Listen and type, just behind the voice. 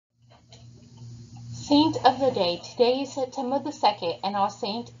Saint of the day. Today is September the 2nd, and our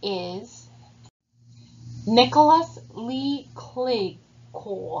saint is Nicholas Lee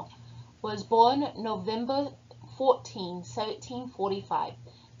Cligor. Was born November 14, 1745,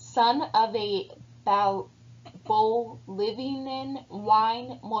 son of a Bolivian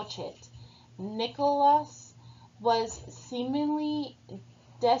wine merchant. Nicholas was seemingly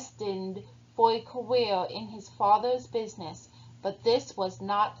destined for a career in his father's business, but this was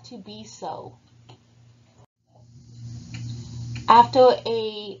not to be so. After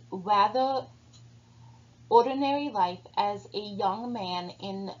a rather ordinary life as a young man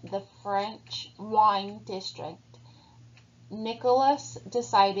in the French wine district, Nicholas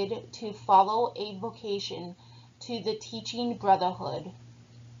decided to follow a vocation to the teaching brotherhood.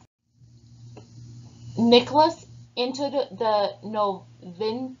 Nicholas entered the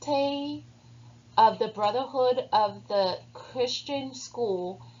novitiate of the Brotherhood of the Christian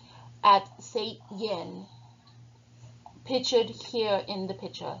School at St. Yen, pictured here in the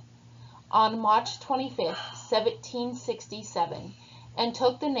picture, on March 25, 1767, and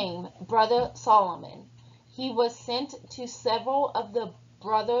took the name Brother Solomon. He was sent to several of the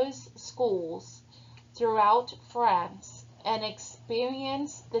brothers' schools throughout France and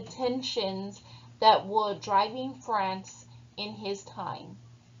experienced the tensions that were driving France in his time.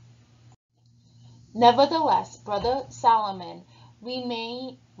 Nevertheless, Brother Solomon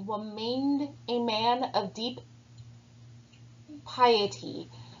remained a man of deep piety,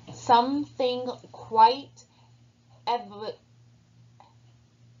 something quite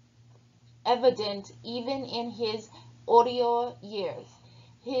evident even in his earlier years.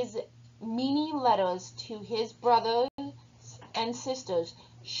 His many letters to his brothers and sisters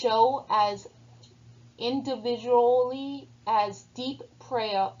show as individually as deep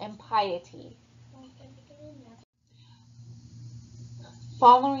prayer and piety.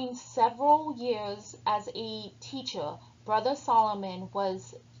 Following several years as a teacher, Brother Solomon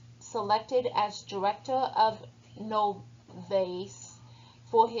was selected as director of novice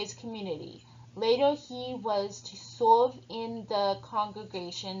for his community. Later, he was to serve in the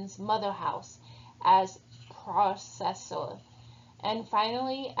congregation's mother house as processor, and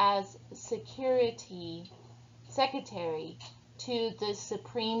finally as secretary to the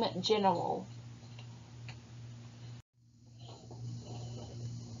Supreme General.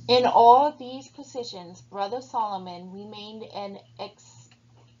 In all these positions, Brother Solomon remained an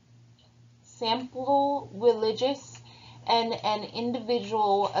exemplary religious and an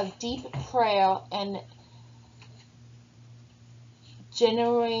individual of deep prayer and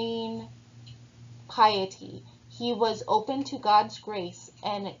genuine piety. He was open to God's grace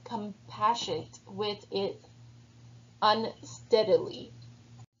and compassionate with it unsteadily.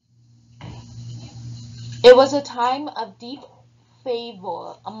 It was a time of deep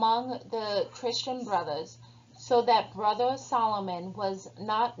favor among the Christian brothers, so that Brother Solomon was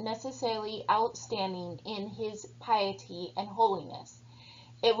not necessarily outstanding in his piety and holiness.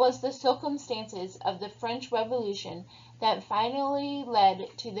 It was the circumstances of the French Revolution that finally led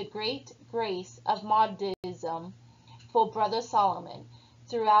to the great grace of martyrdom for Brother Solomon.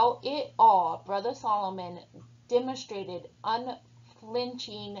 Throughout it all, Brother Solomon demonstrated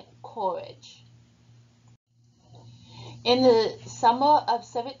unflinching courage. In the summer of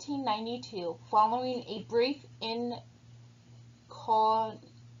 1792, following a brief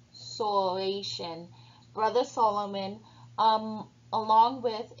incarceration, Brother Solomon, along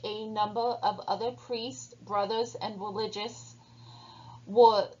with a number of other priests, brothers, and religious,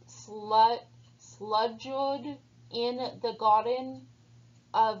 were sludged in the garden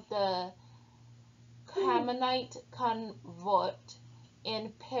of the Carmelite convent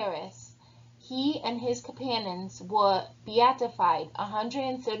in Paris. He and his companions were beatified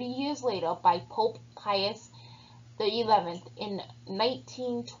 130 years later by Pope Pius XI in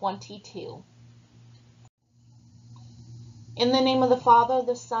 1922. In the name of the Father,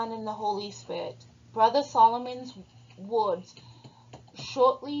 the Son, and the Holy Spirit. Brother Solomon's words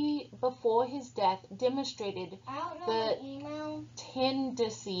shortly before his death demonstrated the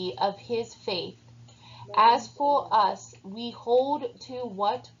tendency of his faith. As for us, we hold to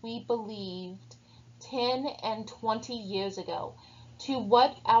what we believed 10 and 20 years ago, to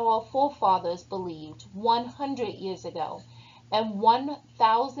what our forefathers believed 100 years ago, and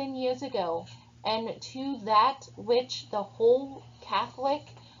 1,000 years ago, and to that which the whole Catholic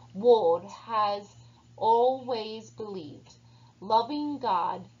world has always believed. Loving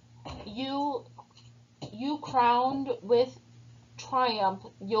God, you crowned with triumph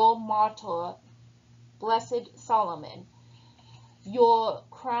your martyr, Blessed Solomon. You're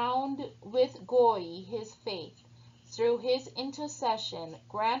crowned with glory his faith, through his intercession,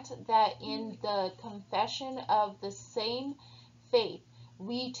 grant that in the confession of the same faith,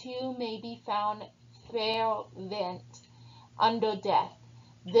 we too may be found fervent under death.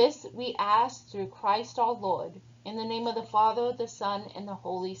 This we ask through Christ our Lord. In the name of the Father, the Son, and the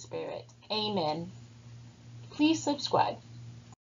Holy Spirit. Amen. Please subscribe.